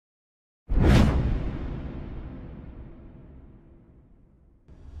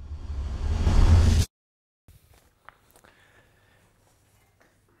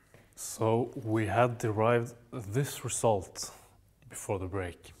So we had derived this result before the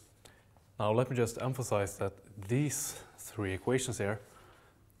break. Now let me just emphasize that these three equations here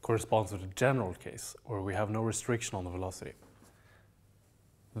correspond to the general case, where we have no restriction on the velocity.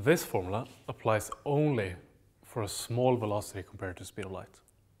 This formula applies only for a small velocity compared to the speed of light.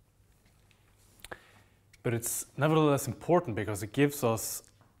 But it's nevertheless important because it gives us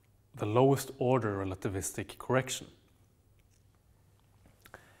the lowest order relativistic correction.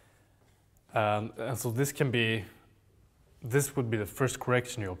 And so this would be the first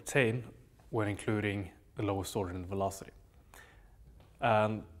correction you obtain when including the lowest order in the velocity.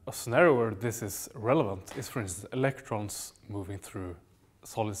 And a scenario where this is relevant is, for instance, electrons moving through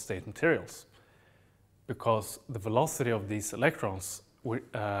solid state materials, because the velocity of these electrons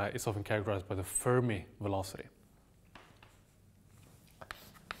is often characterized by the Fermi velocity.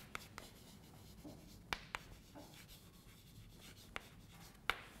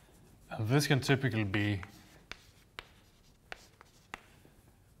 And this can typically be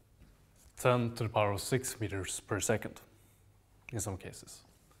 10 to the power of 6 meters per second in some cases.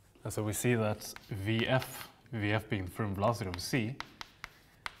 And so we see that Vf being the Fermi velocity of c,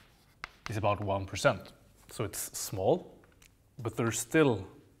 is about 1%. So it's small, but there's still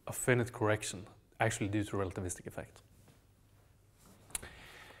a finite correction, actually due to relativistic effect.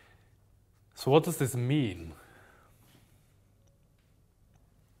 So what does this mean?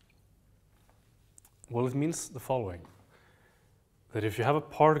 Well, it means the following: that if you have a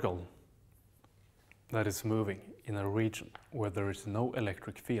particle that is moving in a region where there is no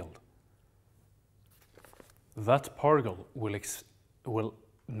electric field, that particle will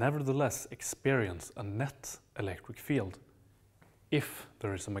nevertheless experience a net electric field if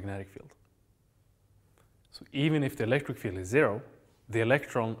there is a magnetic field. So even if the electric field is zero, the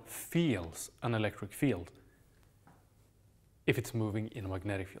electron feels an electric field if it's moving in a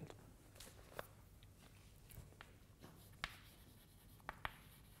magnetic field.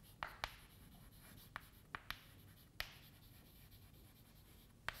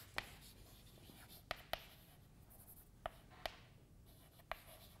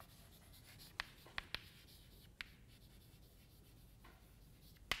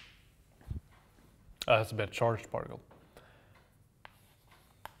 It's a bit charged particle.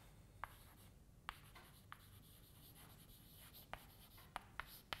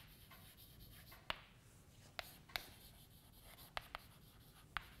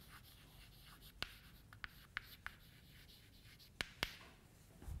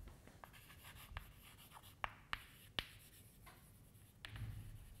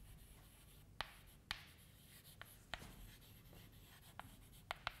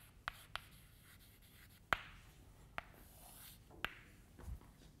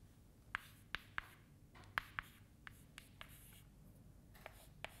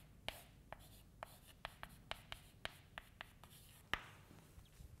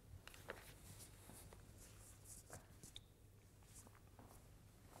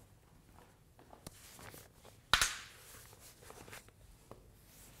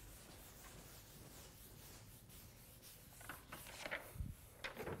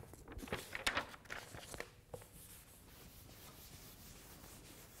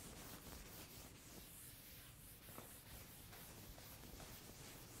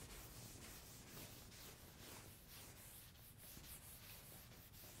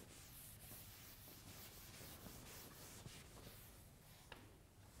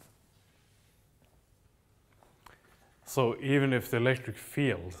 So even if the electric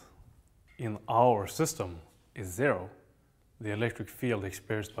field in our system is zero, the electric field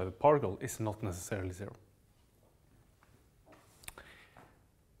experienced by the particle is not necessarily zero.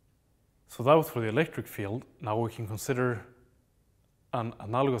 So that was for the electric field. Now we can consider an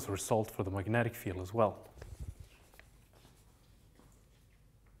analogous result for the magnetic field as well.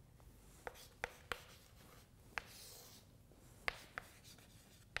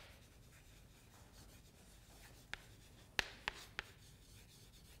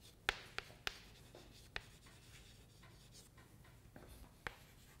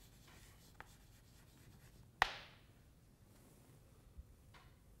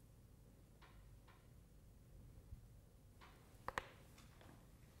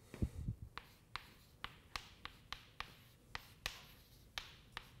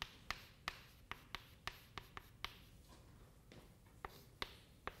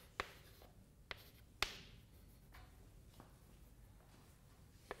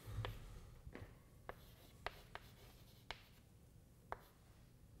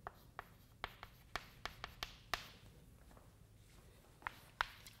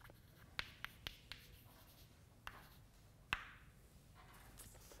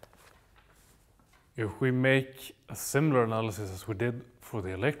 if we make a similar analysis as we did for the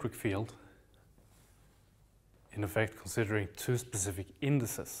electric field, in effect considering two specific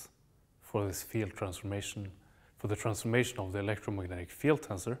indices for this field transformation, for the transformation of the electromagnetic field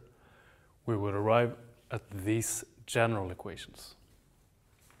tensor, we would arrive at these general equations.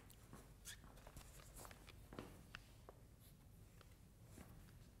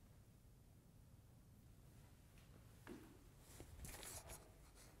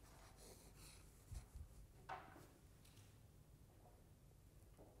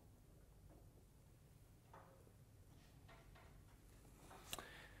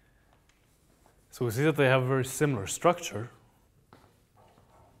 So we see that they have a very similar structure.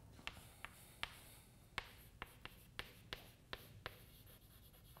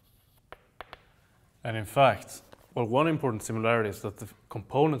 And in fact, well, one important similarity is that the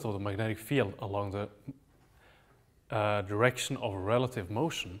component of the magnetic field along the direction of relative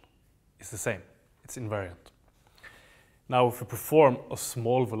motion is the same. It's invariant. Now, if we perform a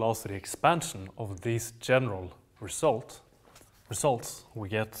small velocity expansion of these general results, we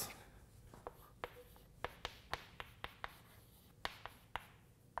get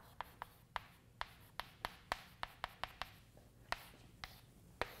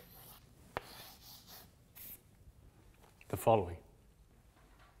the following.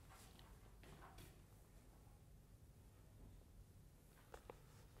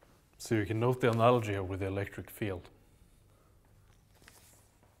 So you can note the analogy here with the electric field.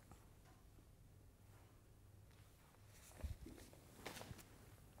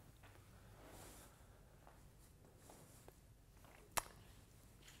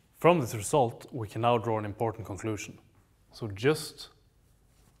 From this result, we can now draw an important conclusion. So just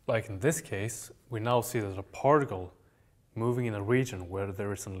like in this case, we now see that a particle moving in a region where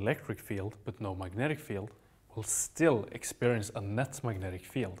there is an electric field but no magnetic field will still experience a net magnetic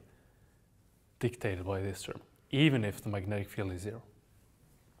field dictated by this term, even if the magnetic field is zero.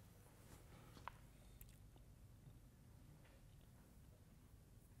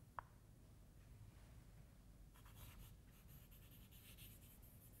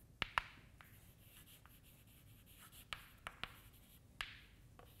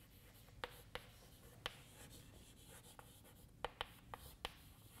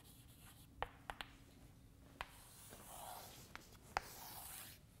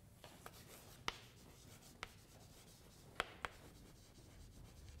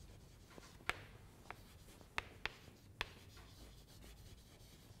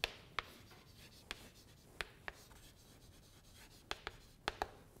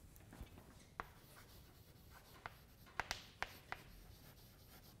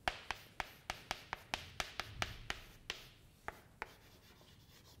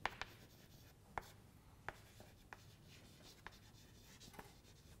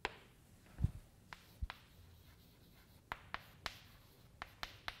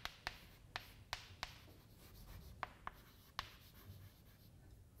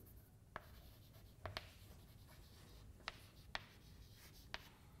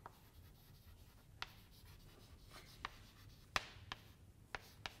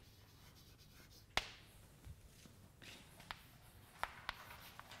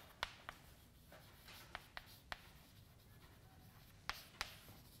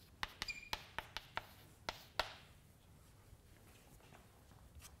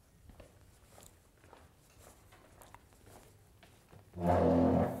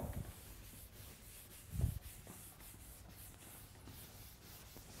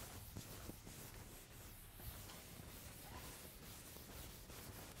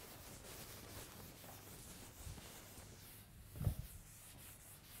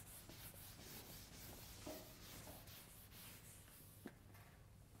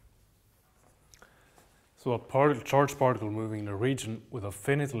 So a charged particle moving in a region with a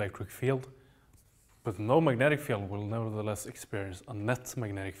finite electric field but no magnetic field will nevertheless experience a net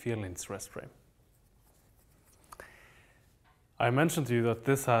magnetic field in its rest frame. I mentioned to you that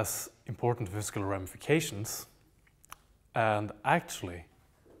this has important physical ramifications, and actually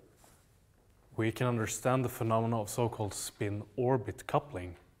we can understand the phenomena of so-called spin-orbit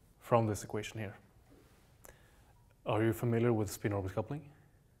coupling from this equation here. Are you familiar with spin-orbit coupling?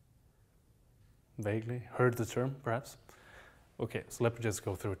 Vaguely heard the term, perhaps? Okay, so let me just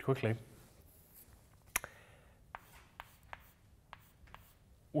go through it quickly.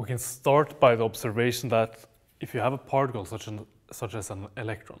 We can start by the observation that if you have a particle such as an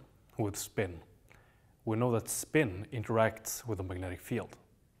electron with spin, we know that spin interacts with a magnetic field.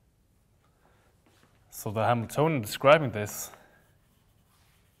 So the Hamiltonian describing this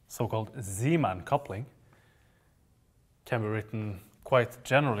so-called Zeeman coupling can be written quite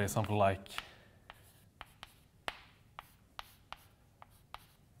generally, something like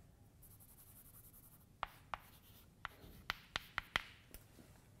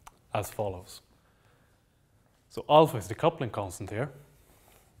as follows. So alpha is the coupling constant here.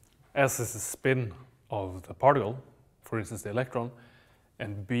 S is the spin of the particle, for instance the electron,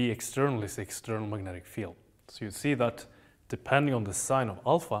 and B external is the external magnetic field. So you see that depending on the sign of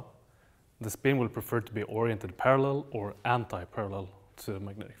alpha, the spin will prefer to be oriented parallel or anti-parallel to the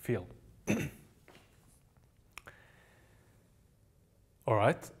magnetic field. All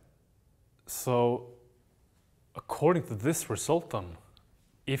right, so according to this resultant,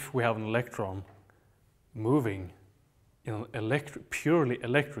 if we have an electron moving in an purely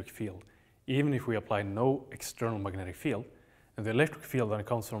electric field, even if we apply no external magnetic field, and the electric field then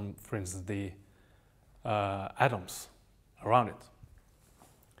comes from, for instance, the atoms around it,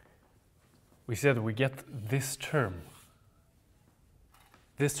 we said we get this term.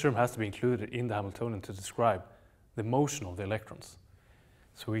 This term has to be included in the Hamiltonian to describe the motion of the electrons.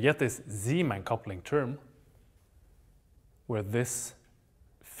 So we get this Zeeman coupling term, where this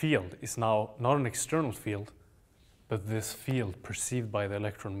field is now not an external field, but this field perceived by the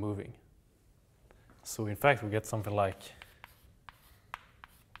electron moving. So in fact, we get something like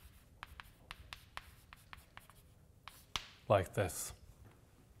this.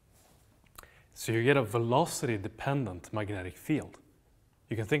 So you get a velocity-dependent magnetic field.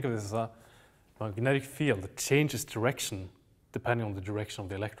 You can think of this as a magnetic field that changes direction depending on the direction of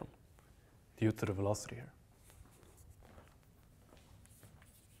the electron, due to the velocity here.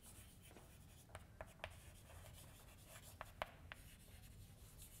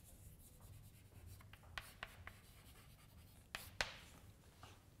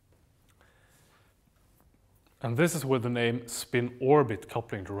 And this is where the name spin-orbit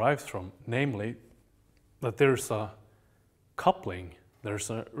coupling derives from, namely that there's a coupling, there's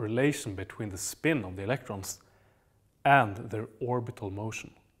a relation between the spin of the electrons and their orbital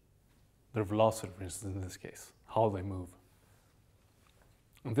motion, their velocity, for instance, in this case, how they move.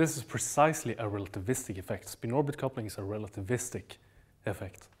 And this is precisely a relativistic effect. Spin-orbit coupling is a relativistic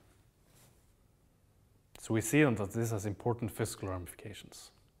effect. So we see then that this has important physical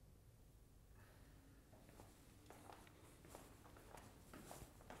ramifications.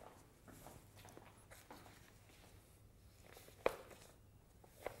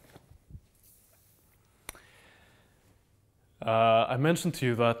 I mentioned to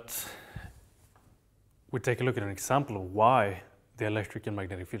you that we take a look at an example of why the electric and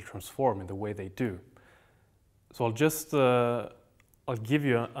magnetic field transform in the way they do. So I'll give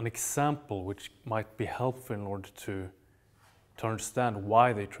you an example which might be helpful in order to understand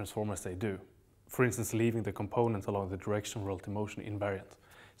why they transform as they do. For instance, leaving the components along the direction of relative motion invariant.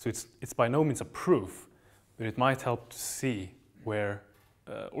 So it's by no means a proof, but it might help to see where,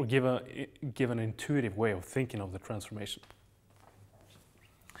 or give an intuitive way of thinking of the transformation.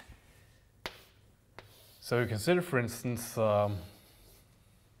 So you consider, for instance, a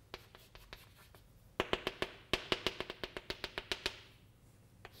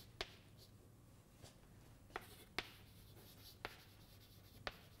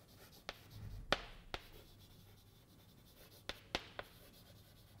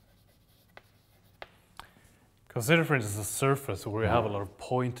surface where you have a lot of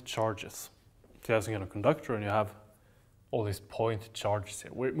point charges. So you have a conductor and you have all these point charges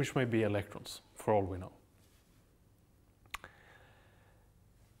here, which may be electrons, for all we know.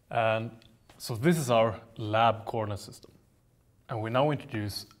 And so this is our lab coordinate system. And we now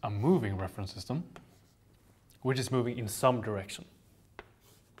introduce a moving reference system, which is moving in some direction.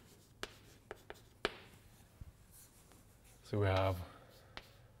 So we have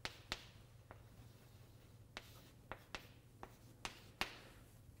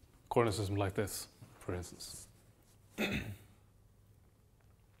coordinate system like this, for instance.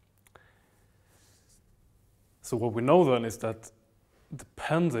 So what we know then is that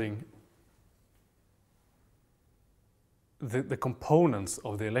depending the components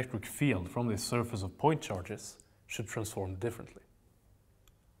of the electric field from the surface of point charges should transform differently.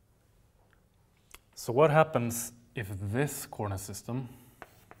 So what happens if this coordinate system,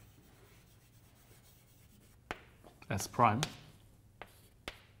 S prime,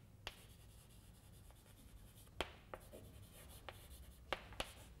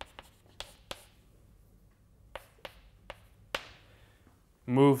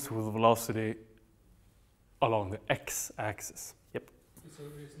 moves with velocity along the x-axis? Yep. Is there a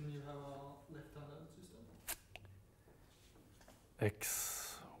reason you have a left-handed system?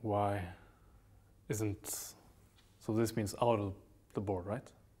 X, y isn't, so this means out of the board, right?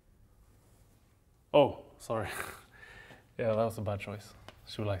 Oh, sorry. Yeah, that was a bad choice.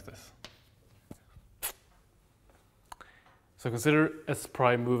 Should like this. So consider S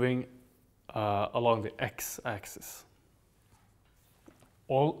prime moving along the x-axis.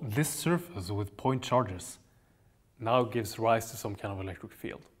 all this surface with point charges now gives rise to some kind of electric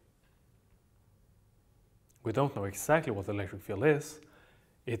field. We don't know exactly what the electric field is.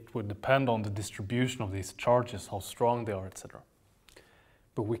 It would depend on the distribution of these charges, how strong they are, etc.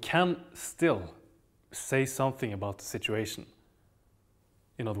 But we can still say something about the situation.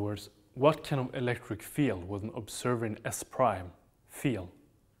 In other words, what kind of electric field would an observer in S prime feel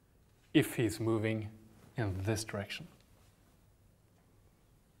if he's moving in this direction?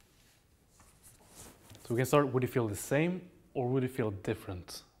 So we can start, would he feel the same or would he feel a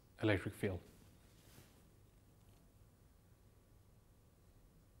different electric field?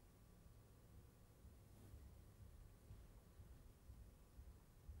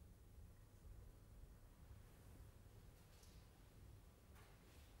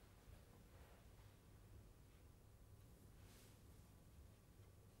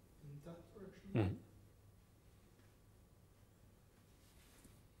 That direction. Mm-hmm.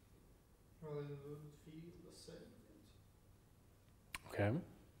 Well, it would feel the same. Okay.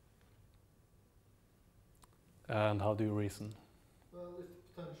 And how do you reason? Well, if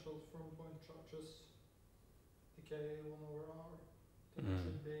the potential from point charges decay 1 over r, then it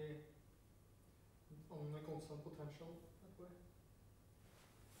should be on a constant potential that way.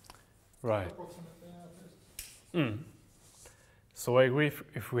 Right. Approximately, at least. So I agree,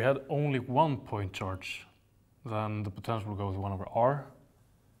 if we had only one point charge, then the potential would go with 1 over r.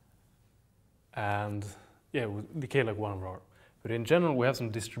 And yeah, it would decay like 1 over r. But in general, we have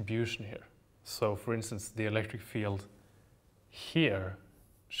some distribution here. So for instance, the electric field here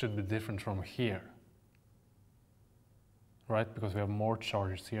should be different from here. Right? Because we have more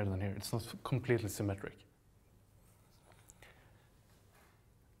charges here than here. It's not completely symmetric.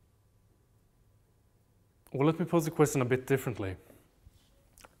 Well, let me pose the question a bit differently.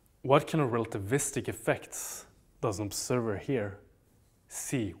 What kind of relativistic effects does an observer here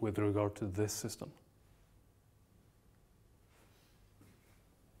see with regard to this system?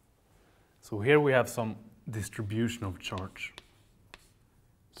 So here we have some distribution of charge.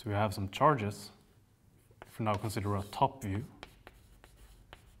 So we have some charges. If we now consider a top view,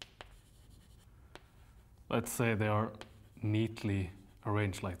 let's say they are neatly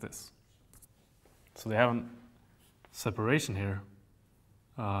arranged like this. So they have a separation here,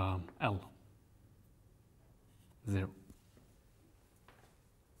 L, 0.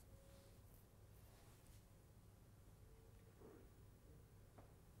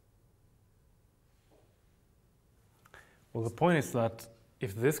 Well, the point is that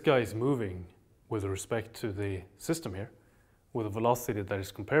if this guy is moving with respect to the system here, with a velocity that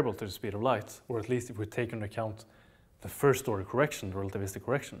is comparable to the speed of light, or at least if we take into account the first order correction, the relativistic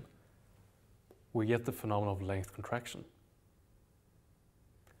correction, we get the phenomenon of length contraction.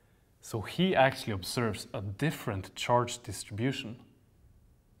 So he actually observes a different charge distribution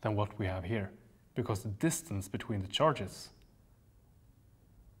than what we have here, because the distance between the charges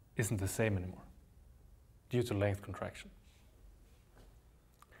isn't the same anymore due to length contraction.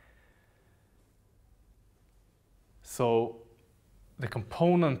 So the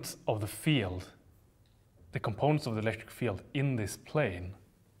component of the field, the components of the electric field in this plane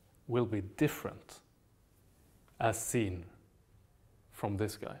will be different as seen from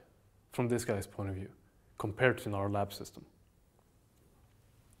this guy's point of view, compared to in our lab system.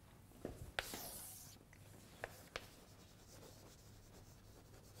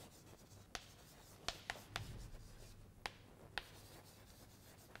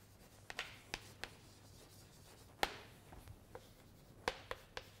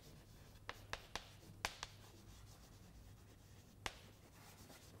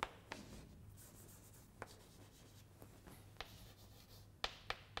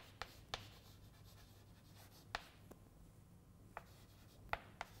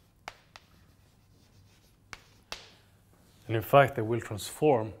 And in fact, they will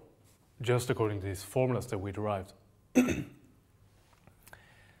transform just according to these formulas that we derived.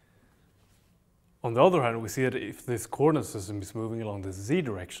 On the other hand, we see that if this coordinate system is moving along the z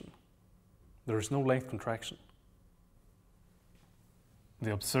direction, there is no length contraction.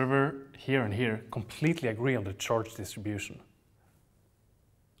 The observer here and here completely agree on the charge distribution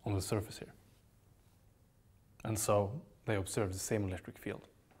on the surface here. And so they observe the same electric field.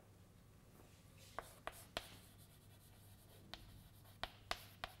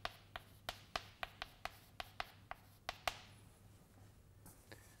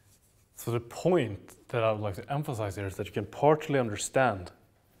 So the point that I would like to emphasize here is that you can partially understand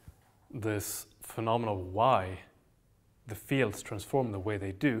this phenomenon of why the fields transform the way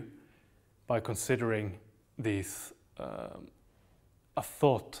they do by considering these a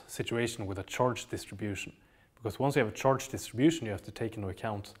thought situation with a charge distribution. Because once you have a charge distribution, you have to take into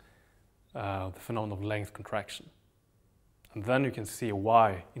account the phenomenon of length contraction. And then you can see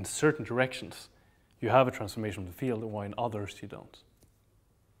why in certain directions you have a transformation of the field and why in others you don't.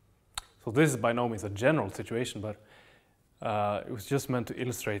 So this is by no means a general situation, but it was just meant to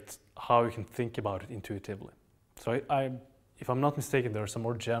illustrate how you can think about it intuitively. So if I'm not mistaken, there are some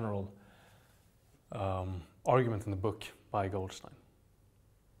more general arguments in the book by Goldstein.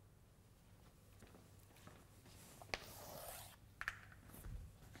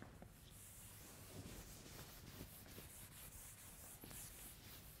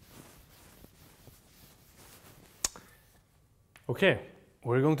 Okay,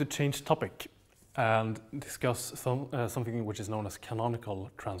 we're going to change topic and discuss something which is known as canonical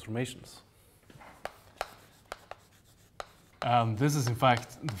transformations. This is in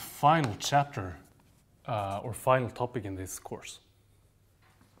fact the final chapter or final topic in this course.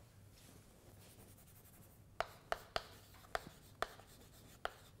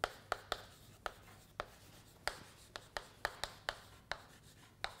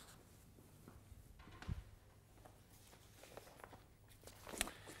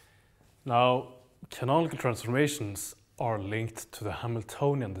 Now, canonical transformations are linked to the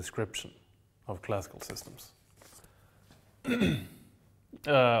Hamiltonian description of classical systems,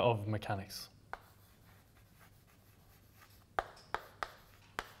 of mechanics.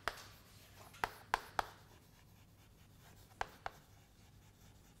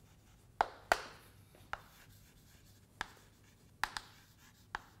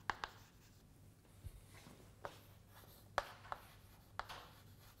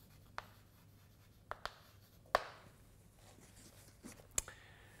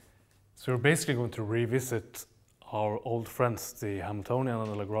 So we're basically going to revisit our old friends, the Hamiltonian and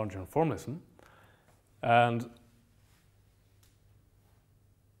the Lagrangian formalism. And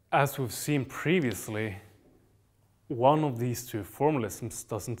as we've seen previously, one of these two formalisms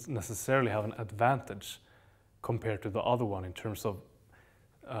doesn't necessarily have an advantage compared to the other one in terms of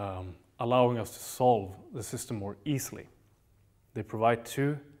allowing us to solve the system more easily. They provide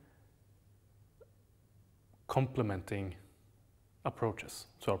two complementing approaches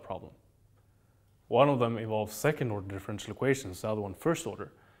to our problem. One of them involves second-order differential equations, the other one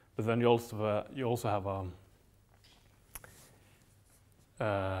first-order. But then you also have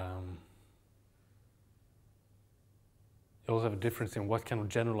a difference in what kind of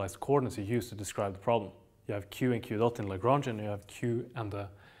generalized coordinates you use to describe the problem. You have Q and Q dot in Lagrangian, and you have Q and the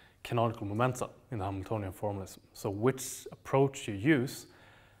canonical momenta in the Hamiltonian formalism. So which approach you use,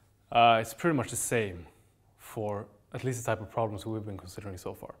 it's pretty much the same for at least the type of problems we've been considering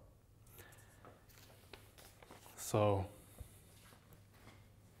so far. So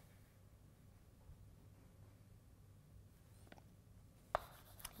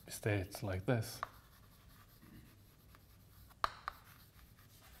it states like this.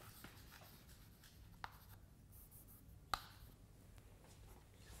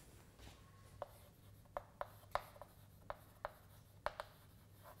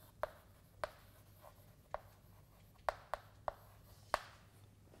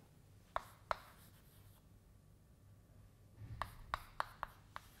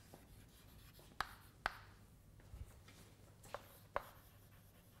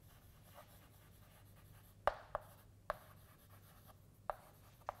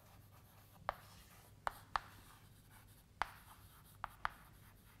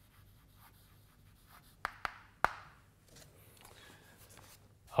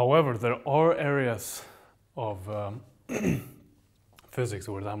 However, there are areas of physics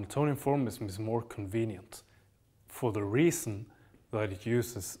where the Hamiltonian formalism is more convenient for the reason that it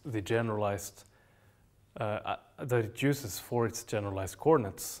uses the generalized, for its generalized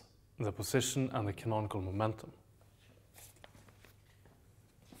coordinates the position and the canonical momentum.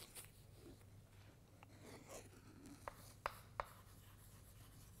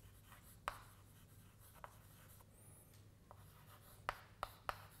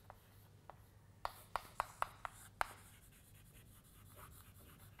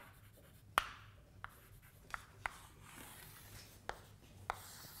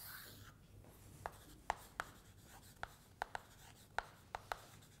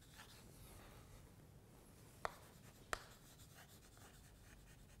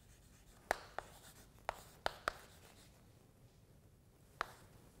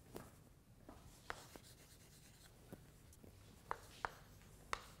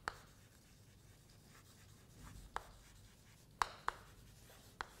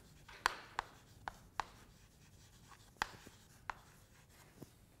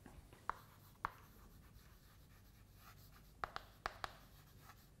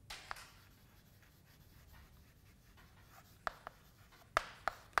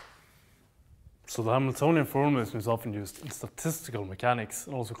 So the Hamiltonian formalism is often used in statistical mechanics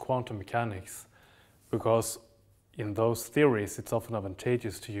and also quantum mechanics, because in those theories it's often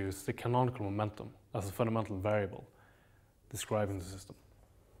advantageous to use the canonical momentum as a fundamental variable describing the system.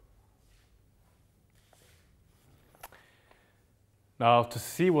 Now, to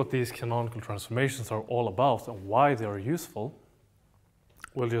see what these canonical transformations are all about and why they are useful,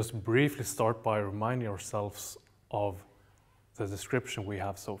 we'll just briefly start by reminding ourselves of the description we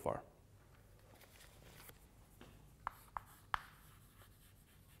have so far.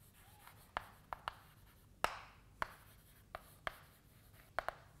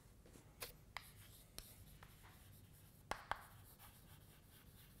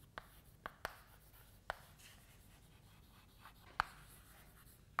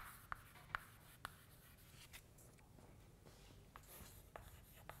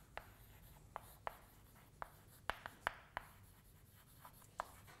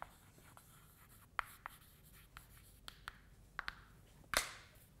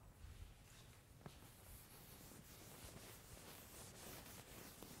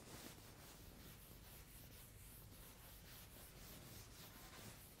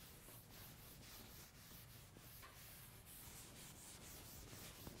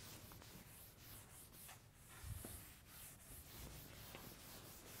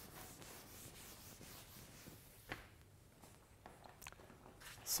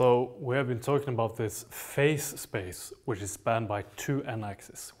 So we have been talking about this phase space, which is spanned by two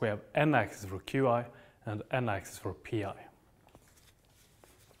n-axes. We have n-axis for qi and n-axis for pi.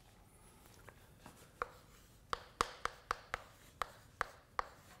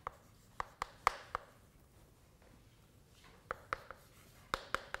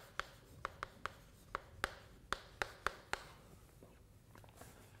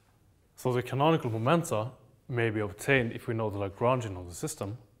 So the canonical momenta may be obtained if we know the Lagrangian of the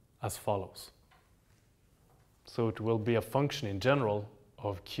system as follows. So it will be a function in general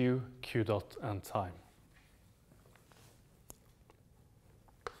of q, q dot, and time.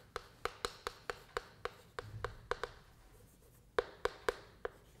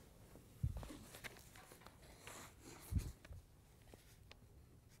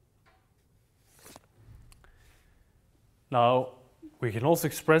 Now, we can also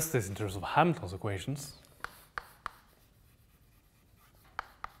express this in terms of Hamilton's equations.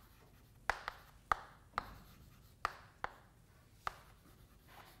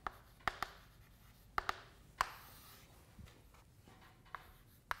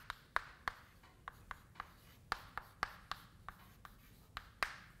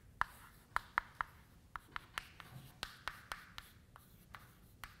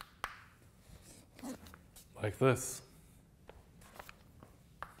 Like this.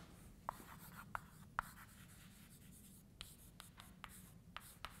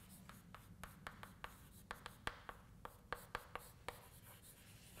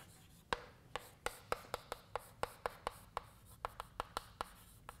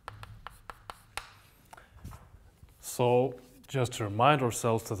 So just to remind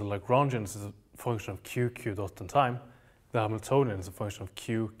ourselves that the Lagrangian is a function of q, q dot, and time, the Hamiltonian is a function of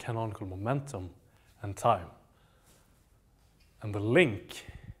q, canonical momentum, and time. And the link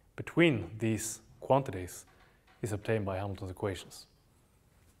between these quantities is obtained by Hamilton's equations.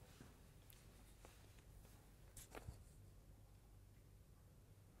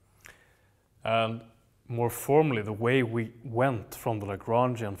 And more formally, the way we went from the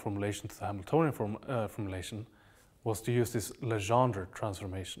Lagrangian formulation to the Hamiltonian formulation was to use this Legendre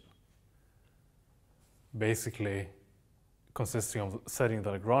transformation, basically consisting of setting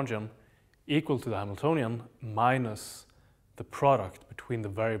the Lagrangian equal to the Hamiltonian minus the product between the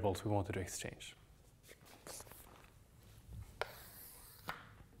variables we wanted to exchange.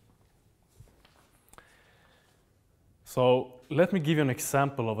 So let me give you an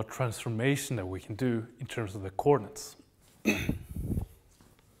example of a transformation that we can do in terms of the coordinates.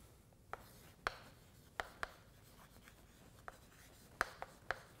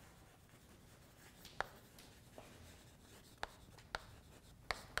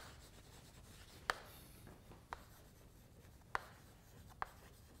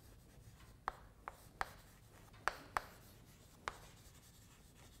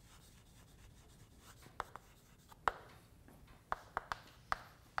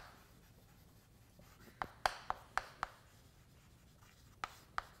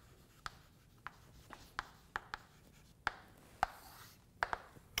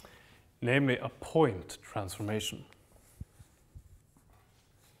 Namely a point transformation.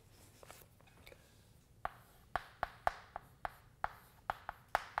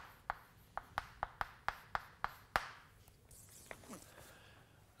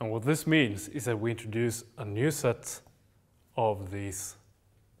 And what this means is that we introduce a new set of these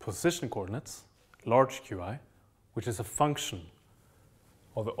position coordinates, large qi, which is a function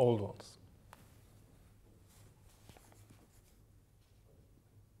of the old ones.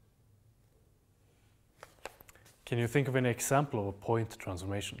 Can you think of any example of a point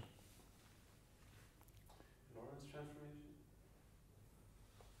transformation? Lorentz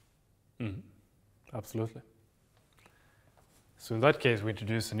transformation? Absolutely. So in that case, we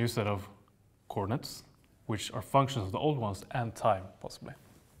introduce a new set of coordinates, which are functions of the old ones and time, possibly.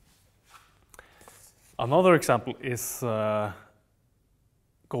 Another example is going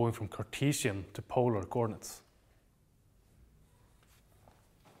from Cartesian to polar coordinates.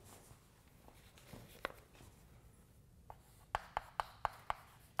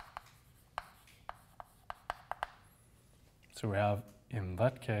 So we have, in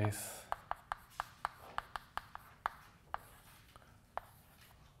that case,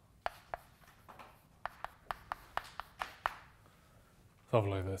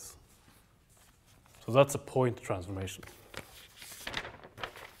 something like this. So that's a point transformation.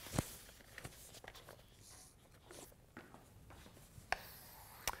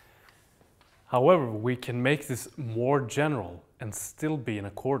 However, we can make this more general and still be in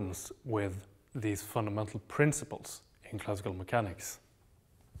accordance with these fundamental principles in classical mechanics.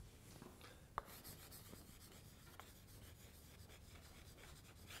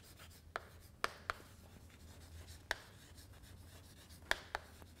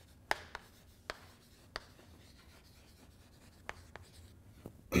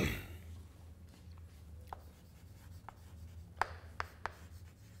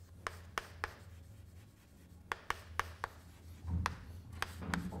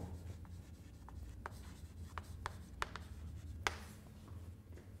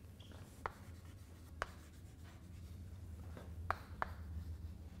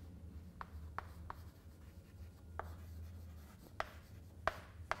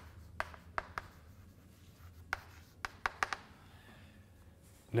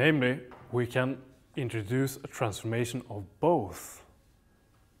 Namely, we can introduce a transformation of both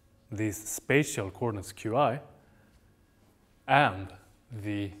these spatial coordinates qi and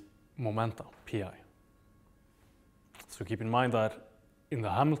the momenta pi. So keep in mind that in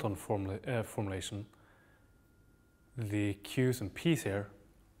the Hamilton formulation, the q's and p's here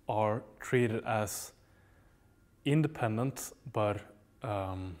are treated as independent, but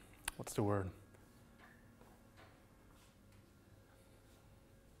what's the word?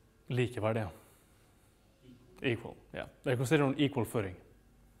 Likeverdige. Equal, yeah. They're considered on equal footing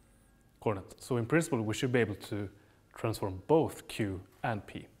coordinate. So in principle, we should be able to transform both q and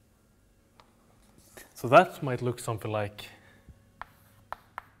p. So that might look something like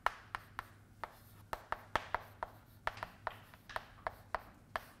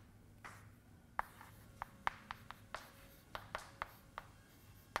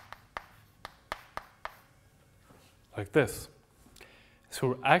this. So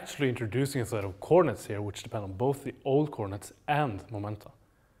we're actually introducing a set of coordinates here which depend on both the old coordinates and momenta.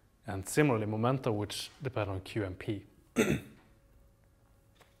 And similarly, momenta which depend on q and p.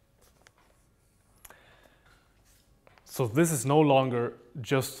 So this is no longer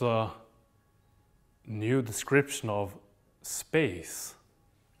just a new description of space,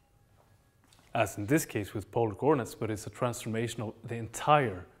 as in this case with polar coordinates, but it's a transformation of the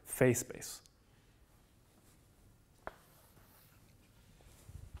entire phase space.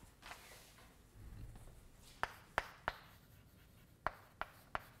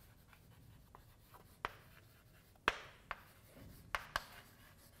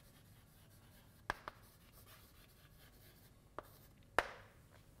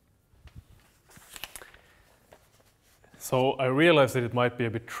 So I realized that it might be a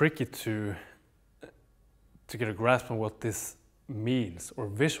bit tricky to get a grasp on what this means or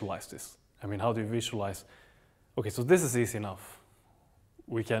visualize this. I mean, how do you visualize? Okay, so this is easy enough.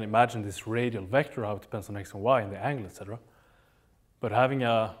 We can imagine this radial vector, how it depends on x and y and the angle, etc. But having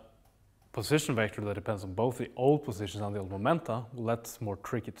a position vector that depends on both the old positions and the old momenta, well, that's more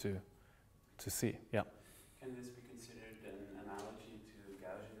tricky to see. Yeah. Can this be considered an analogy to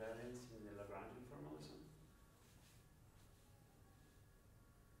Gaussian variance in the Lagrangian formalism?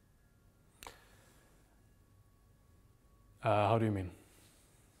 How do you mean?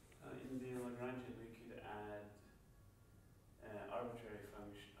 In the Lagrangian, we could add arbitrary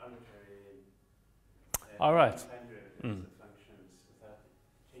All right. time derivatives of functions without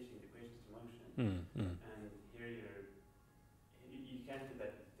changing the equations to motion. And here you can't do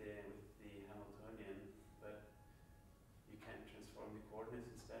that with the Hamiltonian, but you can transform the coordinates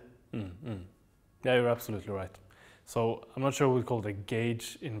instead. Yeah, you're absolutely right. So I'm not sure we call it a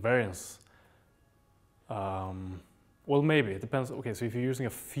gauge invariance. Well, maybe, it depends. Okay, so if you're using a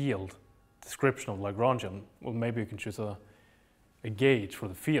field description of Lagrangian, well, maybe you can choose a gauge for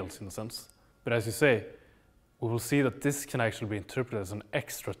the fields in a sense. But as you say, we will see that this can actually be interpreted as an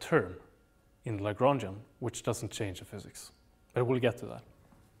extra term in Lagrangian, which doesn't change the physics. But we'll get to that.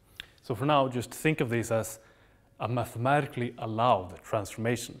 So for now, just think of these as a mathematically allowed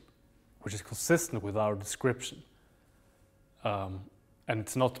transformation, which is consistent with our description. And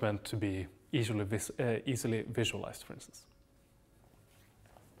it's not meant to be easily visualized, for instance.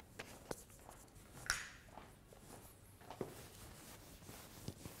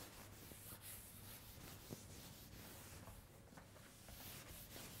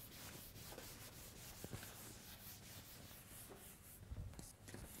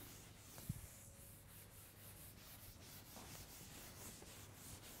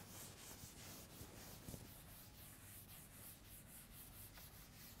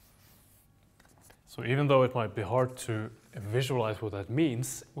 So even though it might be hard to visualize what that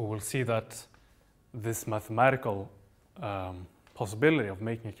means, we will see that this mathematical possibility of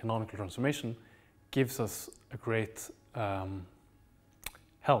making a canonical transformation gives us a great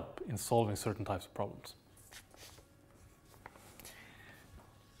help in solving certain types of problems.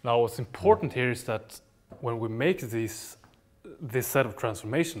 Now, what's important here is that when we make this set of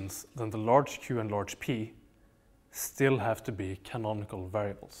transformations, then the large Q and large P still have to be canonical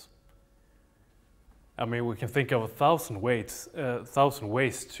variables. I mean, we can think of 1,000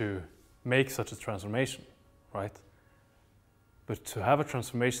 ways to make such a transformation, right? But to have a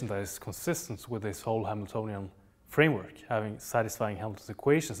transformation that is consistent with this whole Hamiltonian framework, having satisfying Hamilton's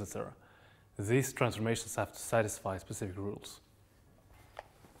equations, etc., these transformations have to satisfy specific rules.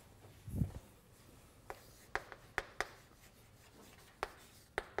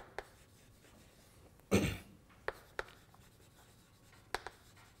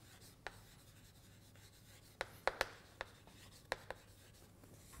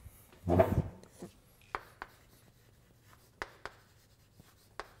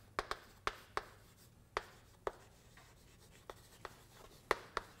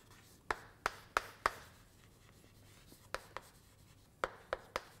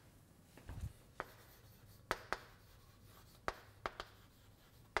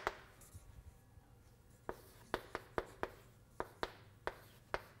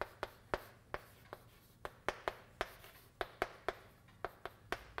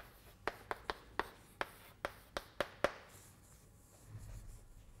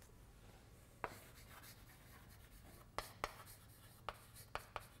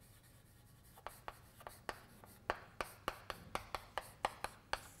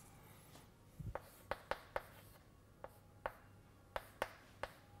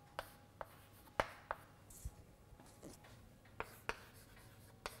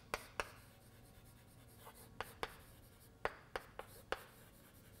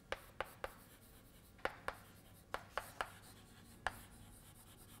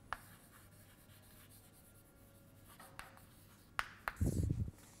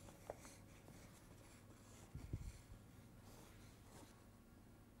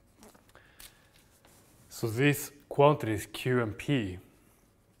 So these quantities Q and P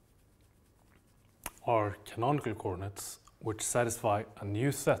are canonical coordinates which satisfy a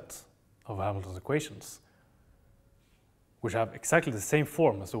new set of Hamilton's equations, which have exactly the same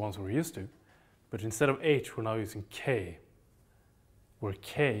form as the ones we're used to, but instead of H, we're now using K, where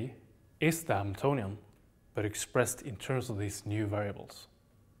K is the Hamiltonian, but expressed in terms of these new variables.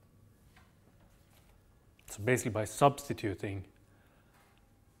 So basically by substituting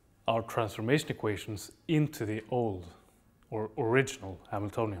our transformation equations into the old or original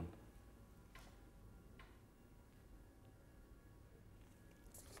Hamiltonian.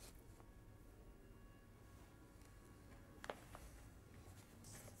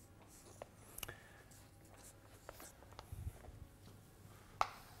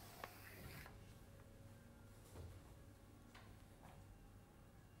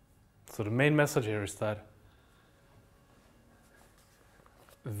 So the main message here is that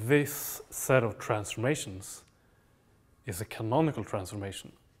this set of transformations is a canonical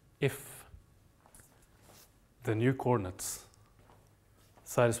transformation if the new coordinates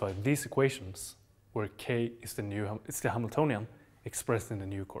satisfy these equations where K is the Hamiltonian expressed in the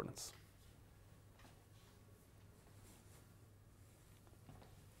new coordinates.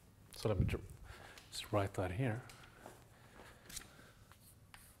 So let me just write that here.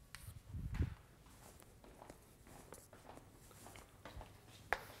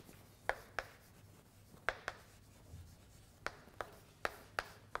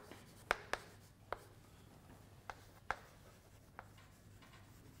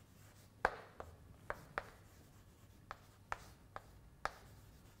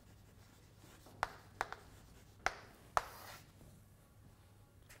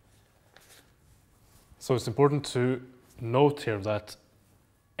 So it's important to note here that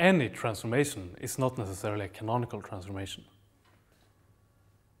any transformation is not necessarily a canonical transformation.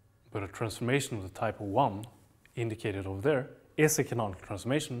 But a transformation of the type 1, indicated over there, is a canonical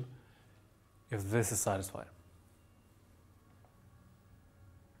transformation if this is satisfied.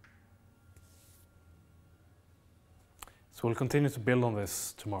 So we'll continue to build on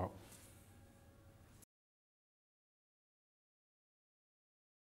this tomorrow.